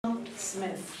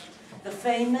Smith, the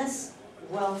famous,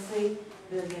 wealthy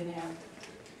billionaire.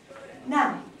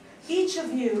 Now, each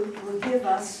of you will give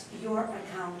us your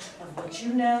account of what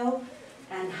you know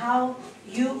and how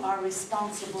you are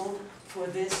responsible for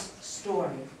this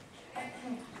story.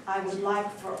 I would like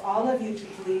for all of you to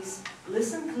please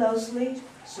listen closely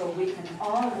so we can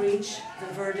all reach the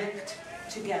verdict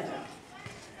together.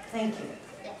 Thank you.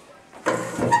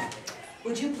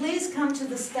 Would you please come to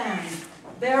the stand?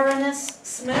 Baroness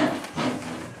Smith?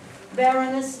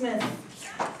 Baroness Smith.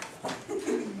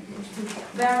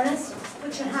 Baroness,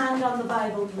 put your hand on the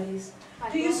Bible, please.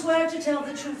 Do you swear to tell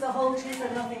the truth, the whole truth,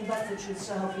 and nothing but the truth,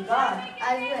 so help you God?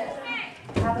 I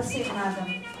will. Have a seat,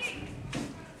 madam.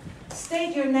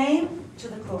 State your name to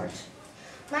the court.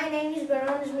 My name is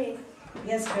Baroness Smith.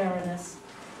 Yes, Baroness.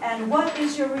 And what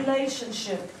is your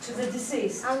relationship to the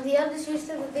deceased? I'm the elder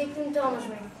sister of the victim, Thomas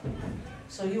Smith.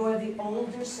 So you are the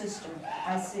older sister,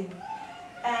 I see.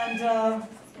 And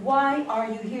why are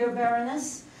you here,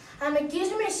 Baroness? I'm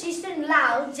accusing my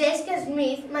sister-in-law, Jessica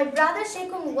Smith, my brother's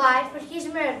second wife, for his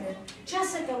murder.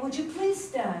 Jessica, would you please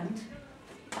stand?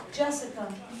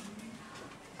 Jessica,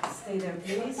 stay there,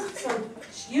 please. So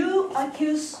you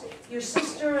accuse your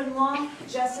sister-in-law,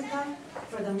 Jessica,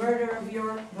 for the murder of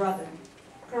your brother,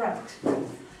 correct?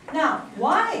 Now,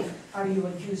 why are you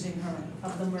accusing her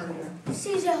of the murder?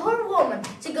 She's a whore woman.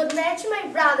 She got married to my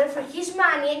brother for his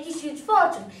money and his huge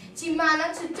fortune. She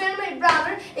managed to turn my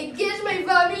brother against my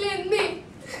family and me.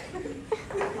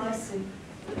 I see.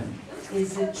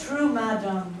 Is it true,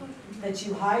 madam, that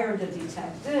you hired a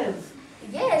detective?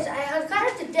 Yes, I have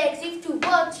hired a detective to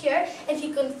watch her, and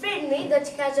he confirmed me that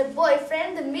she has a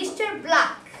boyfriend, Mr.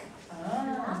 Black.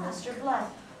 Ah, Mr. Black.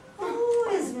 Who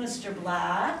is Mr.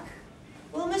 Black?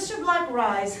 Will Mr. Black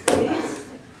rise, please?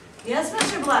 Yes,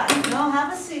 Mr. Black. No,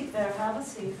 have a seat there. Have a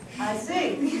seat. I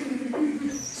see.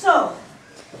 So,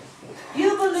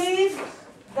 you believe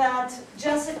that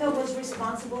Jessica was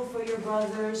responsible for your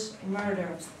brother's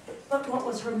murder. But what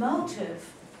was her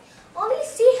motive? Only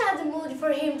she had the motive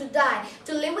for him to die,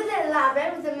 to live with her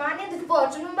lover with the money and the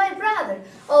fortune of my brother.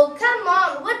 Oh, come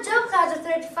on, what job has a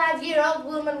 35-year-old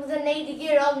woman with an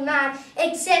 80-year-old man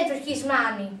except for his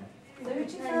money?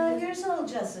 35 years old,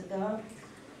 Jessica.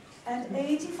 And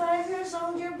 85 years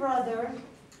old, your brother.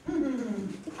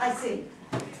 I see.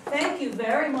 Thank you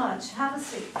very much. Have a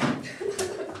seat.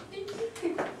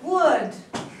 Would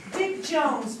Dick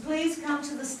Jones please come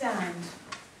to the stand?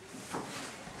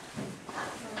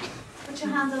 Put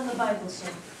your hand on the Bible,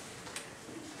 sir.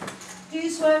 Do you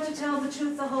swear to tell the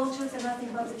truth, the whole truth, and nothing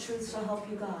but the truth, so help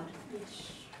you God?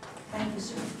 Yes. Thank you,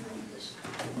 sir.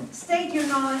 State your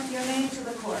name to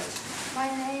the court. My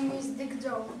name is Dick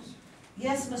Jones.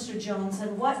 Yes, Mr. Jones,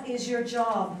 and what is your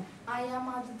job? I am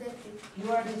a detective.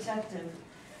 You are a detective.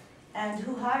 And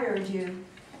who hired you?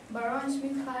 Baron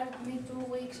Smith hired me 2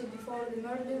 weeks before the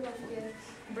murder of her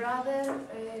brother,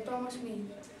 Thomas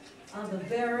Smith. The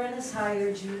Baroness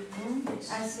hired you.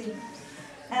 I see.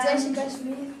 And Jessica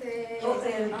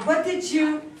Smith. what did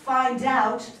you find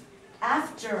out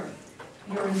after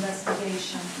your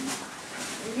investigation?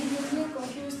 Immediately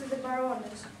confused the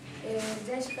Baroness.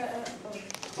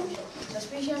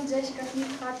 Suspicion Jessica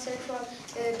Smith had sexual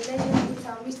relations with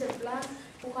Mr. Black,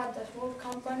 who had a small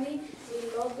company in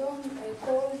London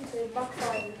called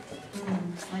Backfire.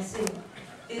 I see.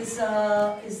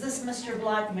 Is this Mr.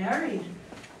 Black married?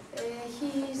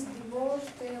 He is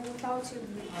divorced without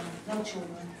children. No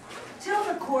children. Tell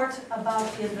the court about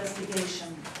the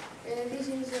investigation. This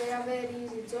is a very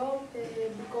easy job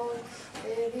because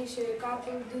this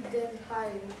couple didn't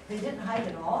hide. They didn't hide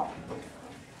at all?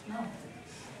 No.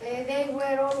 They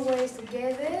were always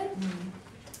together.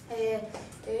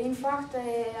 In fact,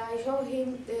 I saw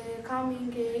him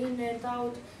coming in and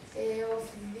out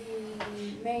of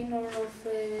the manor of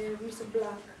Mr.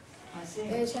 Black. I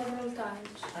see. Several times.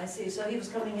 I see. So he was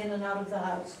coming in and out of the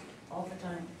house all the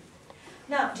time.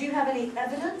 Now, do you have any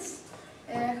evidence?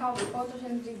 I have photos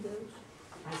and videos.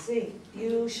 I see.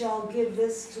 You shall give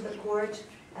this to the court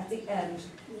at the end.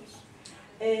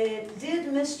 Yes. Did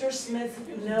Mr. Smith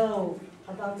know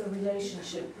about the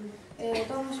relationship?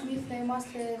 Thomas Smith must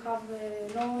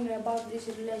have known about this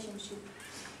relationship.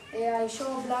 I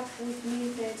saw Black with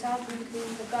me chatting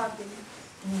in the garden.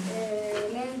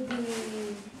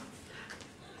 Lady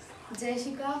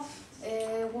Jessica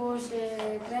was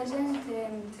present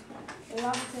and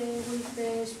laughed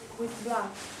with Black.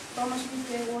 Thomas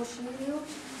Smith was serious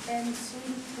and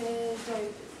seemed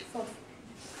thoughtful.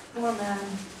 Poor man,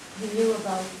 he knew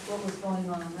about what was going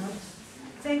on, huh?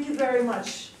 Thank you very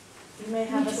much. You may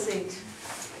have a seat.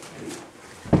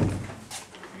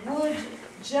 Would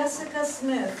Jessica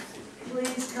Smith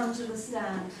please come to the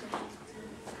stand.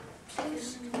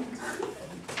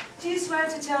 Do you swear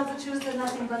to tell the truth and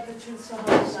nothing but the truth, so help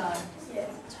you God? Yes.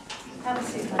 Have a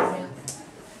seat, my dear.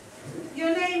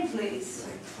 Your name, please.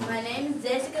 My name is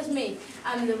Jessica Smith.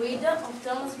 I'm the widow of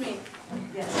Thomas Smith.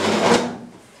 Yes.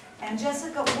 And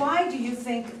Jessica, why do you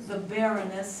think the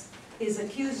Baroness is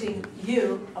accusing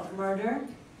you of murder?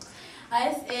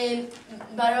 The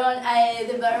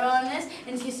Baroness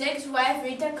and his ex-wife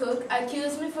Rita Cook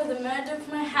accused me for the murder of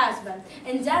my husband,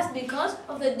 and just because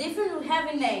of the difference we have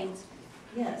in age.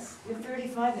 Yes, you're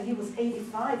 35 and he was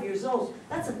 85 years old.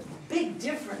 That's a big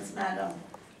difference, madam.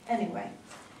 Anyway,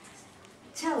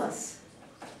 tell us,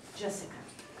 Jessica,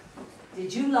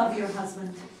 did you love your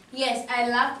husband? Yes, I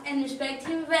loved and respect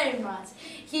him very much.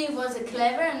 He was a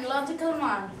clever and logical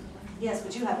man. Yes,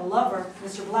 but you have a lover,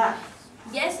 Mr. Black.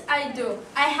 Yes, I do.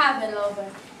 I have a lover.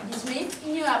 Smith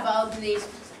knew about this.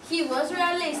 He was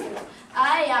realistic.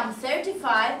 I am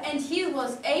 35 and he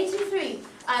was 83.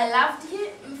 I loved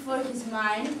him for his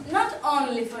mind, not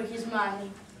only for his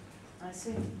money. I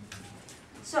see.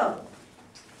 So,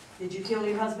 did you kill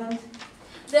your husband?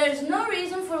 There is no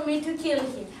reason for me to kill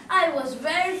him. I was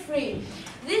very free.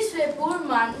 This poor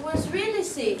man was really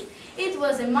sick. It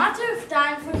was a matter of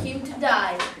time for him to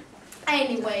die.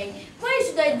 Anyway, why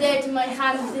should I dirty my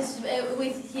hands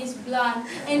with his blood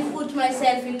and put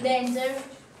myself in danger?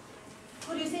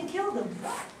 Who do you think killed him?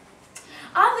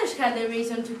 Others had a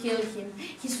reason to kill him.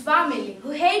 His family,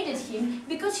 who hated him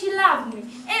because he loved me.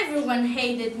 Everyone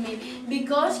hated me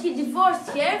because he divorced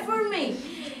her for me.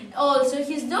 Also,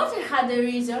 his daughter had a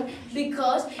reason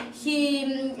because he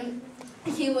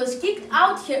was kicked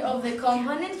out of the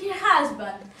company and her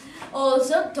husband.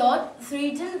 Also, Todd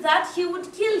threatened that he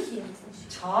would kill him.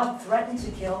 Todd threatened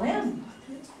to kill him?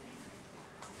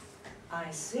 I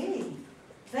see.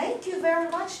 Thank you very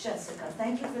much, Jessica.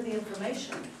 Thank you for the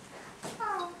information.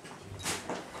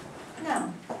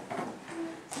 Now,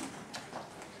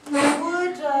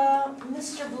 would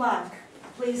Mr. Black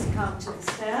please come to the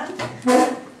stand?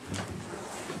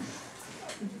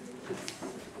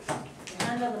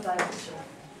 Hand on the Bible, sir.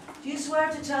 Do you swear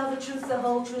to tell the truth, the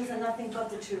whole truth, and nothing but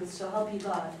the truth, so help you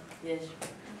God? Yes.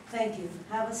 Thank you.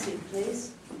 Have a seat,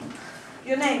 please.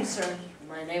 Your name, sir?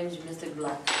 My name is Mr.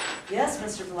 Black. Yes,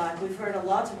 Mr. Black, we've heard a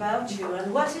lot about you.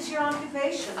 And what is your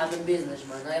occupation? I'm a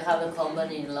businessman. I have a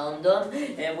company in London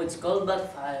which is called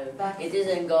Backfire. It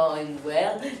isn't going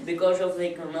well because of the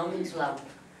economic slump.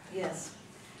 Yes.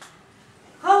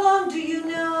 How long do you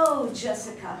know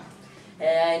Jessica?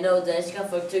 I know Jessica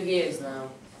for 2 years now.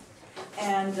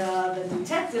 And the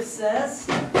detective says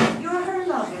you're her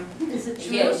lover. Is it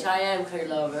true? Yes, I am her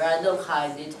lover. I don't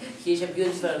hide it. She's a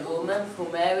beautiful woman who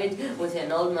married with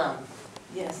an old man.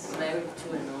 Yes. Married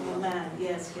to an old man.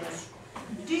 Yes, yes.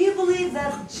 Do you believe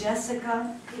that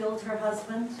Jessica killed her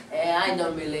husband? I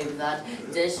don't believe that.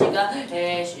 Jessica,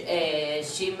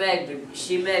 she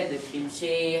murdered him.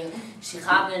 She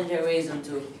hadn't a reason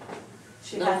to.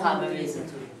 She don't had have no a reason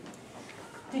to.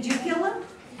 Did you kill him?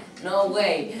 No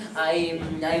way. I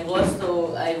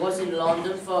was in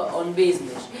London on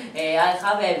business. I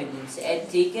have evidence,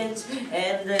 tickets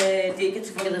and tickets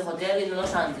for the hotel in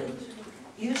Los Angeles.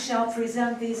 You shall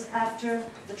present these after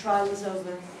the trial is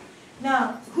over.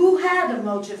 Now, who had a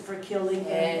motive for killing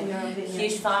him, in your opinion?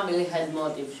 His family had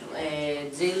motives,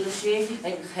 jealousy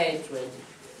and hatred.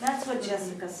 That's what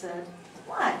Jessica said.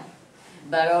 Why?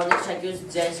 Baroness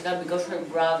accused Jessica because her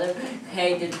brother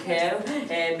hated her,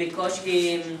 because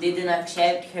he didn't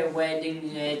accept her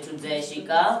wedding to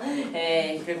Jessica,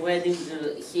 his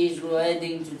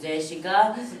wedding to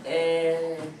Jessica.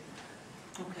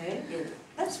 Okay,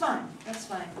 that's fine, that's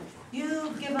fine.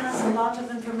 You've given us a lot of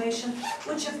information,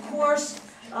 which of course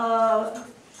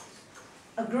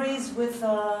agrees with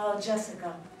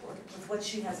Jessica, with what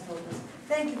she has told us.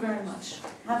 Thank you very much.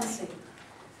 Have a seat.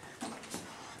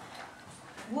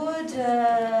 Would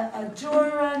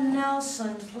Adora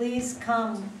Nelson please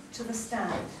come to the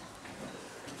stand?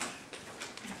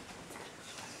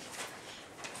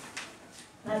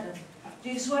 Madam, do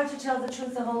you swear to tell the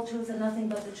truth, the whole truth, and nothing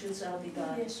but the truth, so help you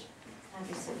God? Yes.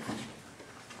 Have a seat.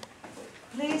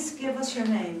 Please give us your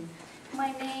name.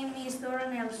 My name is Dora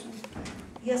Nelson.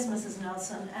 Yes, Mrs.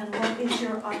 Nelson, and what is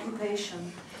your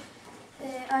occupation?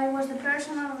 I was the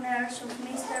personal nurse of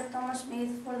Mr. Thomas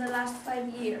Smith for the last 5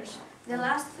 years. The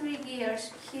last 3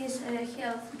 years, his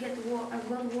health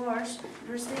got worse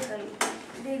drastically.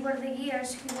 They were the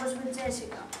years he was with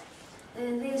Jessica.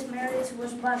 This marriage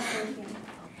was bad for him.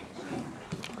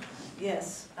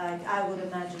 Yes, I would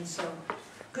imagine so.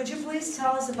 Could you please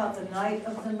tell us about the night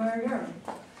of the murder?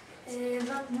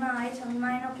 That night, at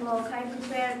 9 o'clock, I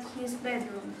prepared his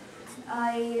bedroom.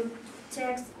 I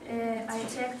I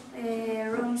checked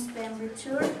room's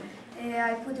temperature.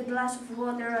 I put a glass of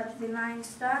water at the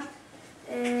nightstand.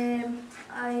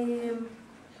 I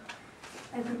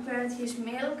prepared his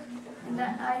milk, and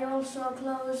I also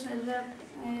closed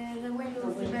the window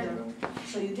of the bedroom.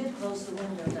 So you did close the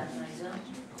window that night,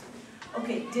 huh?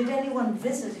 Okay, did anyone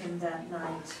visit him that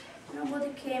night?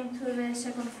 Nobody came to the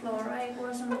second floor. I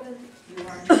wasn't good. You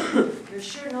weren't? You're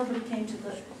sure nobody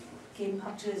came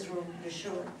up to his room? You're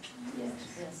sure? Yes.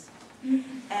 Yes.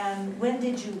 And when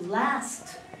did you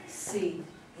last see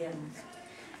him?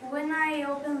 When I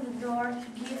opened the door to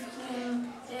give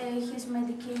him his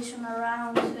medication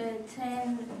around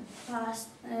 20 past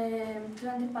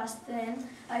 10,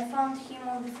 I found him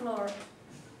on the floor.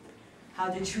 How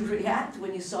did you react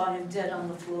when you saw him dead on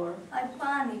the floor? I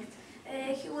panicked.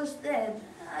 He was dead.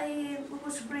 I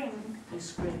was screaming. You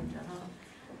screamed,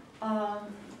 uh-huh.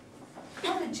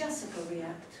 How did Jessica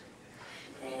react?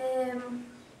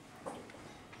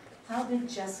 How did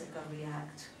Jessica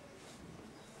react?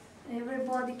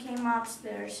 Everybody came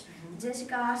upstairs.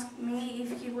 Jessica asked me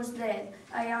if he was dead.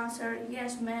 I answered,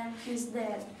 yes, ma'am, he's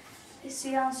dead.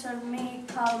 She answered me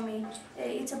calmly,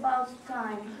 it's about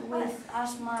time, with a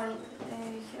smile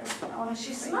on her She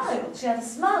face. smiled. She had a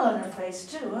smile on her face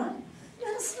too, huh? You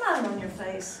had a smile on your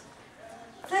face.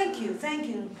 Thank you,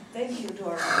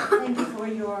 Dora. Thank you for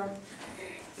your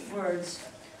words.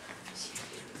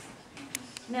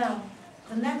 Now,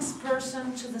 the next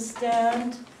person to the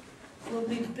stand will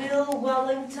be Bill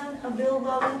Wellington. Bill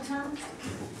Wellington.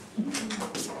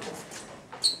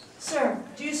 Sir,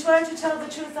 do you swear to tell the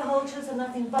truth, the whole truth, and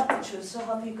nothing but the truth, so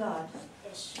help you God?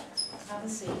 Yes. Have a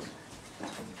seat.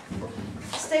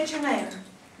 State your name.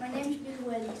 My name is Bill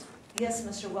Wellington. Yes,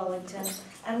 Mr. Wellington.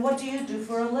 And what do you do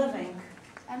for a living?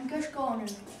 I'm kiosk owner.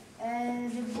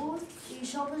 The booth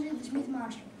is opposite the Smith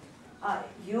Mansion.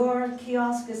 Your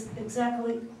kiosk is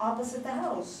exactly opposite the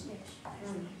house.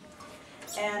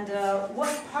 Yes. And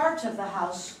what part of the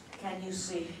house can you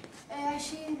see? I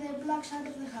see the black side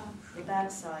of the house. The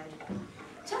back side.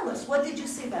 Tell us, what did you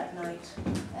see that night?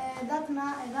 That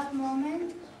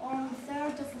moment, on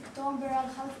 3rd of October at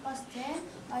 10:30,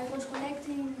 I was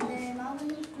collecting the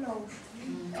mountain clothes.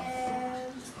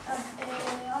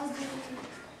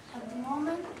 At the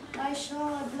moment, I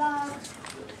saw a black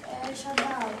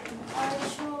shadow. I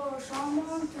saw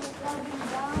someone climbing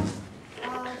down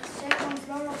at the second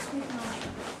floor of Smith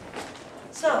Mansion.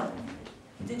 So,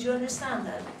 did you understand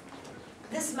that?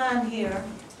 This man here,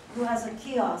 who has a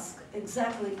kiosk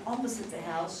exactly opposite the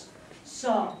house,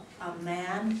 saw a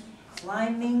man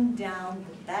climbing down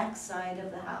the back side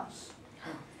of the house.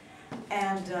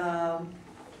 And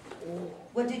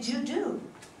what did you do?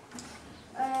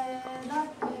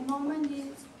 That moment,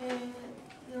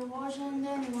 there wasn't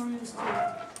anyone in the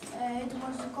street. It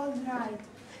was a cold night.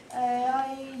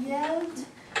 I yelled,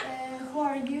 who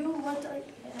are you?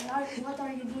 What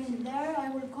are you doing there? I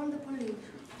will call the police.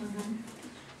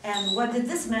 And what did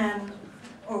this man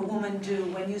or woman do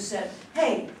when you said,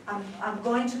 hey, I'm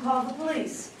going to call the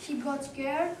police? He got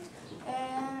scared,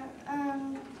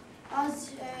 and at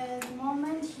the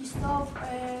moment he stopped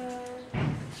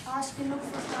asking look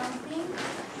for something.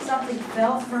 Something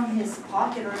fell from his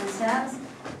pocket or his hands,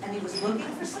 and he was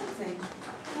looking for something.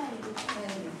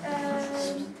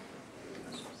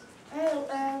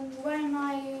 And when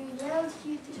I yelled,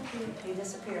 he disappeared. He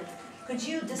disappeared. Could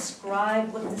you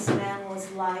describe what this man was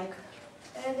like?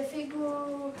 The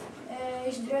figure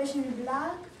is dressed in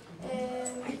black,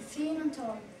 thin and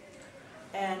tall.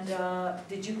 And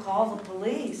did you call the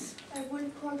police? I will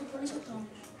call the police at once.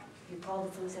 You called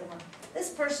the police at once. This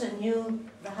person knew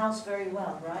the house very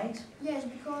well, right? Yes,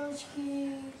 because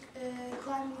he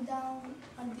climbed down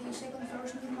on the second floor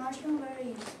of the mansion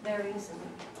very easily. Very easily.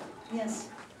 Yes.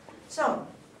 So,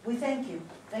 we thank you.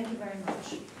 Thank you very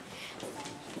much.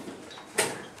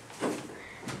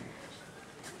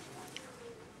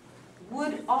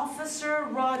 Would Officer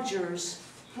Rogers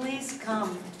please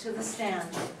come to the stand?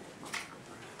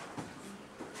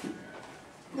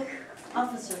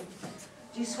 Officer,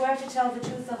 do you swear to tell the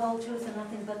truth, the whole truth, and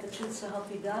nothing but the truth, so help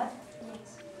you God?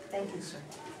 Yes. Thank you, sir.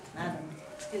 Madam,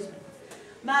 excuse me.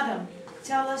 Madam,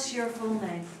 tell us your full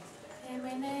name.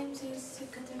 My name is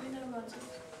Katerina Rogers.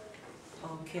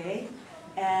 Okay.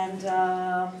 And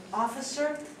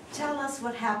officer, tell us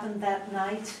what happened that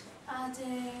night. At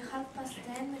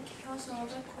 10:30, the kiosk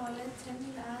owner called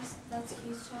telling us that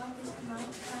he saw this man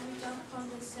coming down from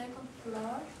the second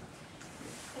floor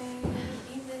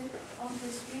on the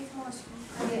Smith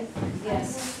Mansion. Yes.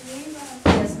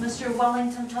 I was Yes, Mr.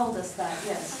 Wellington told us that,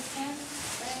 yes. at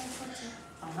 10:40.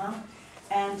 Uh-huh.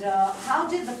 And how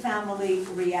did the family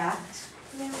react?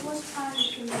 There was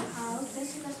panic in the house.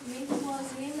 Jessica Smith was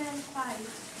in and quiet.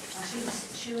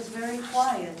 She was very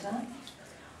quiet, huh?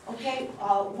 Okay,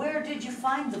 where did you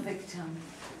find the victim?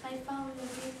 I found the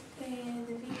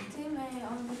victim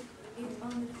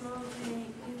on the floor,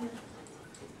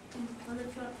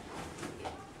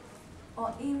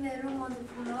 in the room on the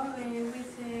floor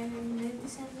with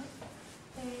medicine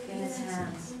In his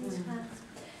hands. In his hands.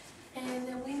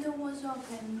 The window was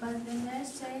open, but the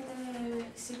nurse said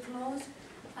she closed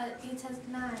it at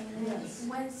 9. Yes.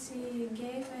 When she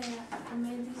gave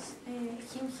him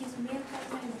his milk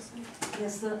and medicine.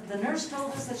 Yes, the nurse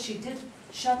told us that she did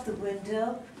shut the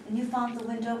window, and you found the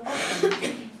window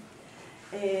open.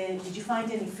 Did you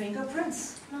find any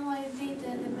fingerprints? No, I did.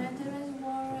 The murderers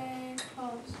wore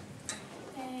clothes.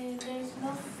 There is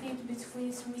no fit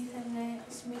between Smith and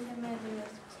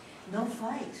murderers. No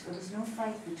fight. There was no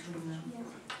fight between them. Yes.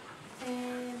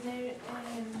 They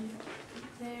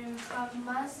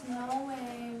must know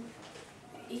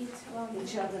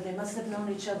Each other. They must have known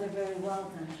each other very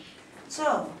well then.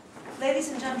 So, ladies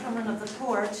and gentlemen of the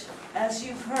court, as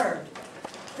you've heard,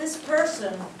 this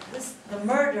person, the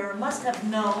murderer, must have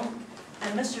known,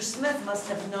 and Mr. Smith must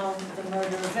have known the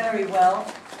murderer very well,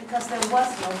 because there was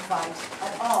no fight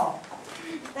at all.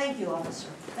 Thank you, officer.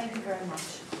 Thank you very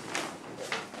much.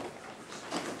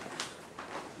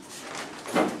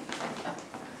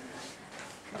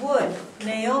 Would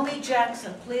Naomi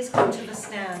Jackson please come to the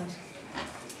stand?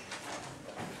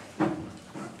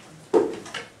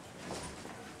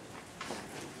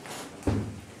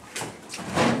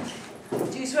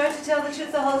 Do you swear to tell the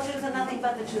truth, the whole truth, and nothing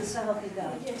but the truth, so help you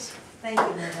God? Yes. Thank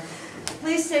you, madam.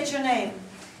 Please state your name.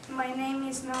 My name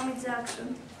is Naomi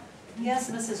Jackson.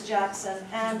 Yes, Mrs. Jackson.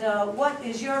 And what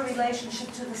is your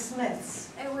relationship to the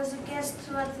Smiths? I was a guest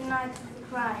at the night of the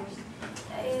crime.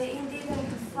 Indeed, I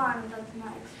had fun that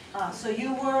night. So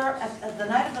you were, at the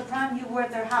night of the crime, you were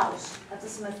at their house, at the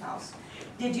Smith house.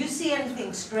 Did you see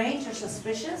anything strange or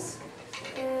suspicious?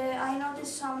 I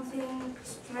noticed something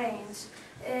strange.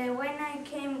 When I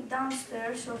came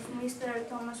downstairs of Mr.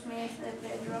 Thomas Smith's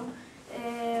bedroom,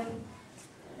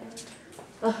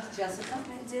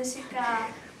 Jessica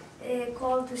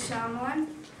called to someone.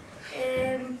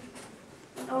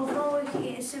 Although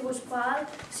she was bald,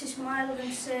 she smiled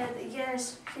and said,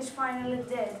 "Yes, he's finally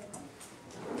dead."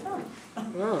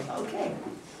 Oh, okay.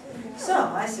 So,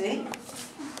 I see.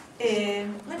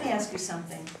 Let me ask you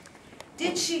something.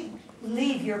 Did she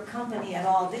leave your company at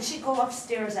all? Did she go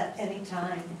upstairs at any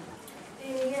time?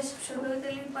 Yes,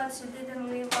 absolutely, but she didn't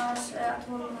leave us at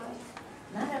all night.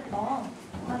 Not at all.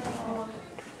 Not at all.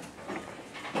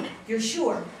 You're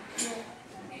sure? Yeah.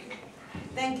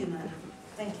 Thank you, madam.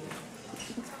 Thank you.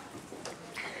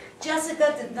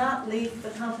 Jessica did not leave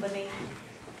the company,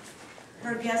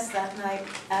 her guest that night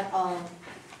at all.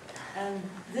 And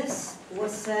this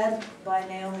was said by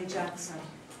Naomi Jackson.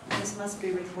 This must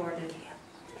be recorded.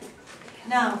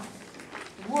 Now,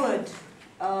 would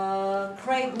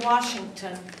Craig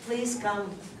Washington please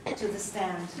come to the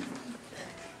stand?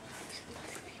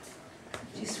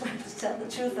 Do you swear to tell the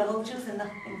truth, the whole truth, and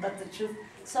nothing but the truth?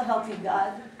 So help you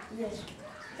God? Yes.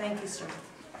 Thank you, sir.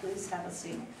 Please have a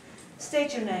seat.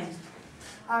 State your name.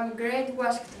 I'm Craig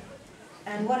Washington.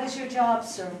 And what is your job,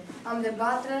 sir? I'm the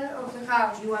butler of the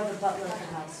house. You are the butler of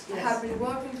the house. I have been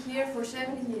working here for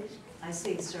 7 years. I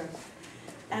see, sir.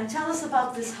 And tell us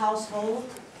about this household.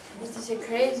 This is a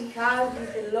crazy house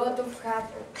with a lot of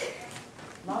hatred.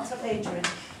 Lots of hatred,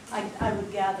 I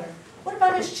would gather. What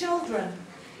about his children?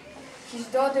 His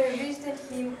daughter visited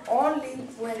him only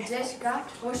when Jessica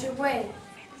was away.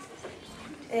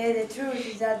 The truth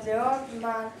is that the old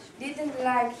man didn't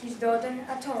like his daughter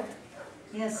at all.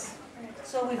 Yes.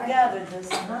 So we've gathered this,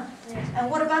 huh? Yes. And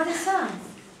what about his son?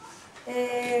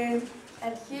 I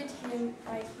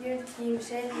heard him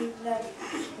saying that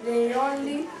they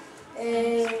only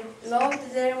loved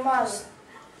their mother.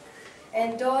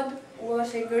 And Todd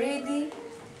was a greedy,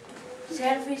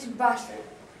 selfish bastard.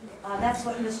 That's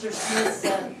what Mr. Smith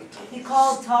said. He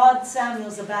called Todd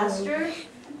Samuels a bastard,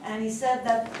 and he said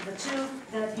that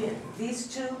these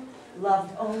two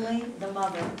loved only the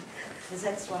mother, his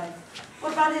ex-wife.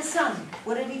 What about his son?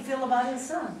 What did he feel about his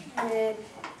son?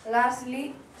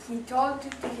 Lastly, he told to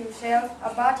himself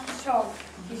about his son.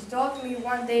 He told me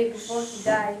one day before he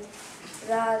died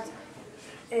that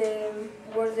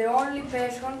was the only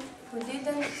person who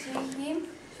didn't see him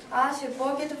as a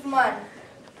pocket of money.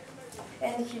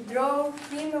 And he drove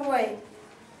him away.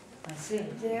 I see.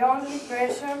 The only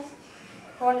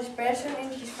honest person in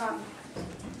his family.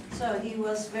 So he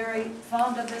was very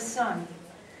fond of his son.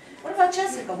 What about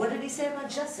Jessica? What did he say about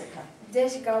Jessica?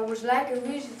 Jessica was like a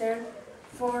visitor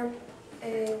for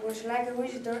was like a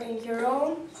visitor in her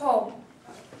own home.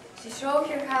 She saw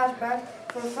her husband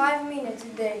for 5 minutes a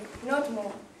day, not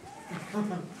more.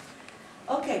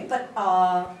 Okay, but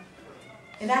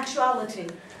in actuality,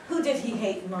 who did he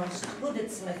hate most? Who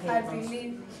did Smith hate I most?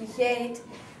 believe he hated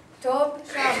Tom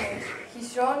Summers,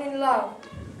 his son-in-law.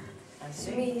 I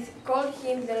see. Smith called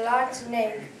him the large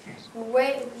snake, who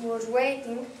was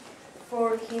waiting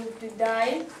for him to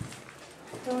die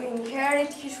to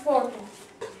inherit his fortune.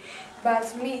 But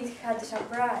Smith had a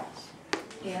surprise.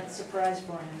 He had a surprise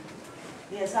for him.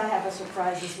 Yes, I have a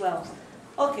surprise as well.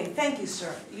 Okay, thank you,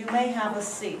 sir. You may have a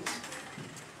seat.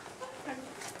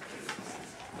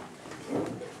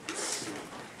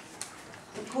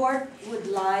 The court would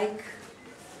like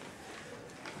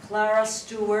Clara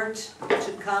Stewart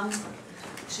to come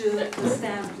to the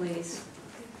stand, please.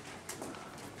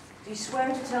 Do you swear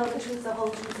to tell the truth, the whole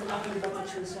truth, and nothing but the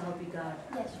truth, so help you God?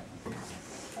 Yes.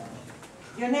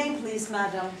 Your name, please,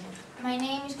 madam. My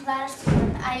name is Clara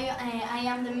Stewart. I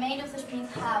am the maid of the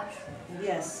Smith house.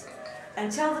 Yes. And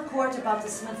tell the court about the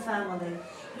Smith family.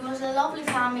 It was a lovely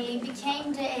family.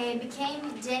 Became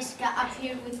Jessica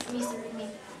appeared with Mr.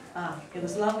 Smith. It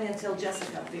was lovely until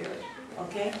Jessica appeared.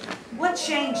 Okay? What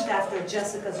changed after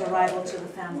Jessica's arrival to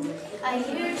the family? I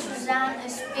hear Suzanne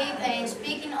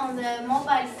speaking on the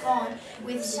mobile phone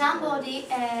with somebody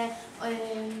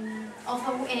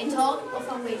talk of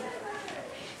a will.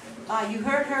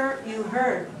 You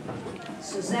heard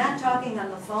Suzanne talking on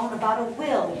the phone about a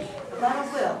will. About a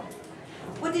will.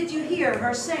 What did you hear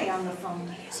her say on the phone?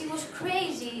 She was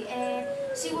crazy.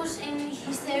 She was in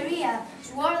hysteria.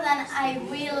 Swore that I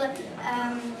will.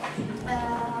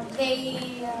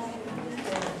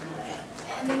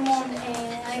 In the morning.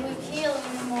 I will kill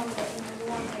in the morning.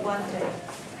 One day.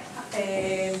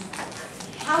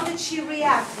 How did she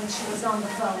react when she was on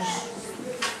the phone?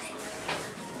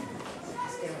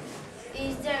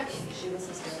 She was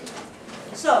hysterical.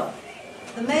 So,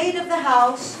 the maid of the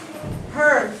house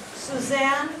heard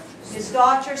Suzanne, his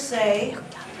daughter, say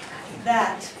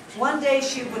that one day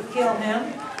she would kill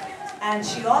him, and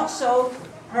she also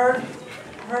heard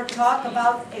her talk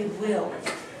about a will.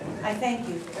 I thank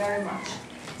you very much.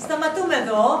 Σταματούμε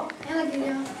εδώ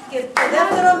και το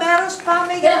δεύτερο μέρος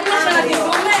πάμε για να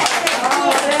ξαναδούμε.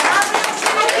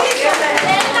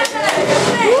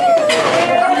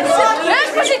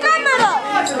 Έσπασε η κάμερα!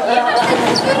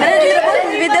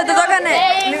 Βίντεο το έκανε.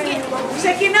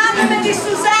 Ξεκινάμε με τη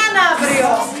Σουζάννα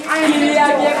αύριο.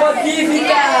 Κυριακή, εγώ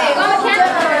ντύθηκα.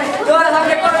 Τώρα θα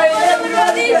με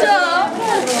κοροϊδέψω.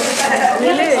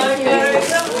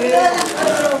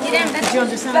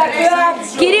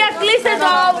 Κυρία, κλείστε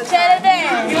το, ξέρετε.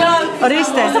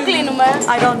 Ορίστε. Πώς το κλείνουμε?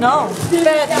 I don't know.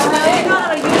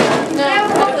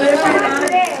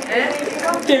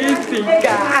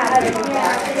 Ντύθηκα.